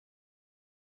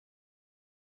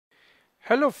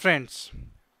Hello friends,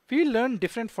 we learned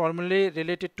different formulae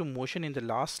related to motion in the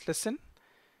last lesson.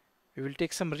 We will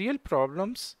take some real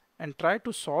problems and try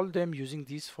to solve them using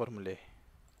these formulae.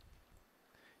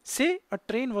 Say a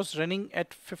train was running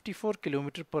at 54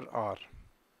 km per hour.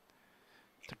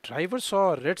 The driver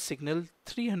saw a red signal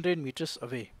 300 meters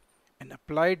away and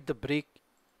applied the brake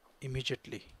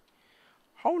immediately.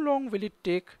 How long will it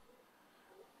take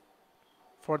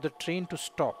for the train to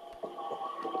stop?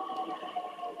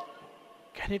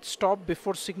 Can it stop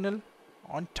before signal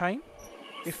on time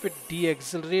if it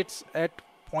deaccelerates at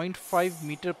 0.5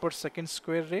 meter per second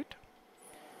square rate?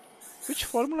 Which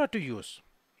formula to use?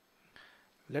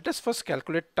 Let us first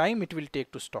calculate time it will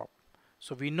take to stop.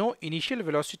 So we know initial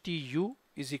velocity u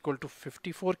is equal to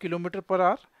 54 km per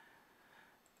hour.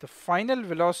 The final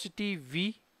velocity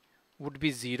v would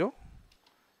be 0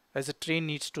 as the train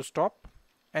needs to stop,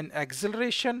 and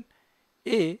acceleration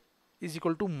a is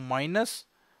equal to minus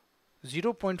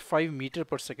 0.5 meter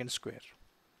per second square.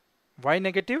 Why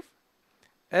negative?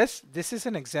 As this is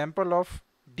an example of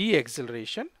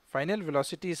deacceleration, final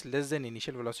velocity is less than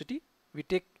initial velocity. We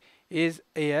take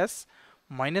a as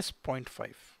minus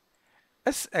 0.5.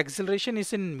 As acceleration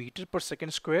is in meter per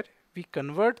second square, we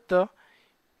convert the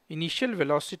initial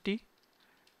velocity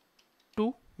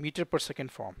to meter per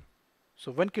second form.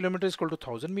 So 1 kilometer is equal to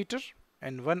 1000 meter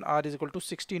and 1 hour is equal to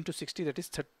 60 into 60, that is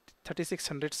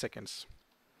 3600 seconds.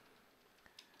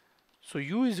 So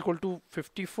u is equal to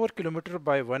 54 km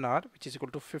by 1 hour, which is equal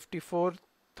to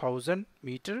 54,000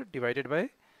 meter divided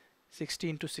by 60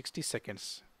 into 60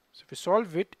 seconds. So if we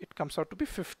solve it, it comes out to be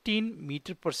 15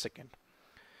 meter per second.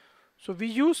 So we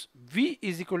use v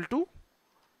is equal to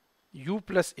u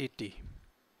plus at.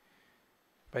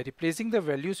 By replacing the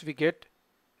values, we get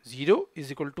 0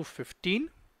 is equal to 15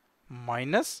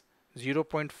 minus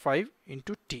 0.5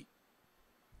 into t.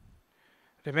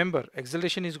 Remember,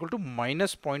 acceleration is equal to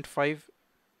minus 0.5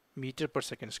 meter per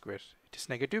second square. It is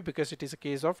negative because it is a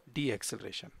case of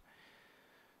deacceleration.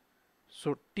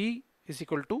 So t is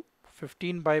equal to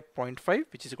 15 by 0.5,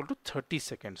 which is equal to 30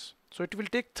 seconds. So it will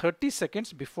take 30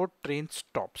 seconds before train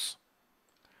stops.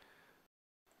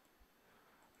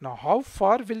 Now how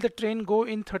far will the train go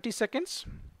in 30 seconds?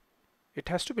 It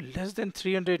has to be less than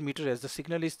 300 meters as the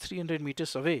signal is 300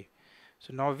 meters away.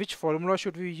 So now which formula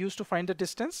should we use to find the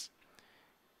distance?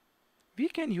 We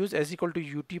can use as equal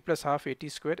to ut plus half at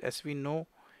squared, as we know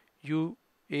u,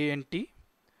 a and t.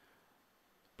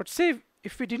 But say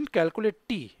if we didn't calculate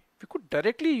t, we could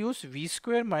directly use v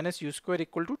square minus u square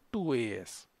equal to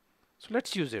 2as. So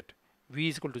let's use it. V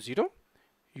is equal to 0,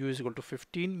 u is equal to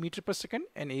 15 meter per second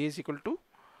and a is equal to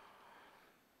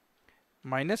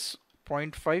minus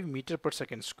 0.5 meter per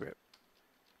second square.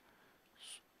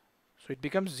 So it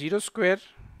becomes 0 square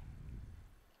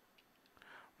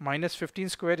minus 15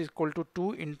 square is equal to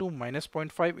 2 into minus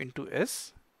 0.5 into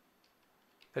s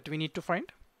that we need to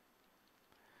find.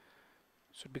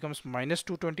 So it becomes minus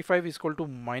 225 is equal to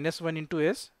minus 1 into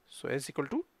s. So s equal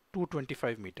to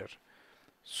 225 meter.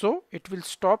 So it will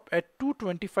stop at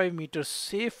 225 meters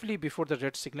safely before the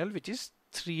red signal, which is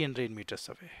 300 meters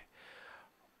away.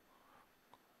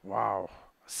 Wow,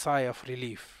 a sigh of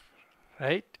relief,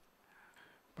 right?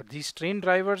 But these train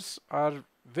drivers are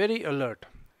very alert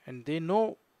and they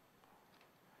know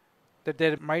that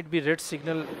there might be red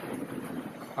signal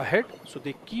ahead, so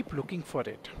they keep looking for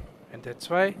it, and that's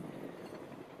why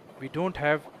we don't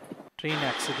have train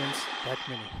accidents that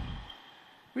many.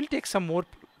 We'll take some more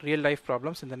real life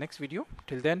problems in the next video.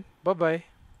 Till then, bye bye.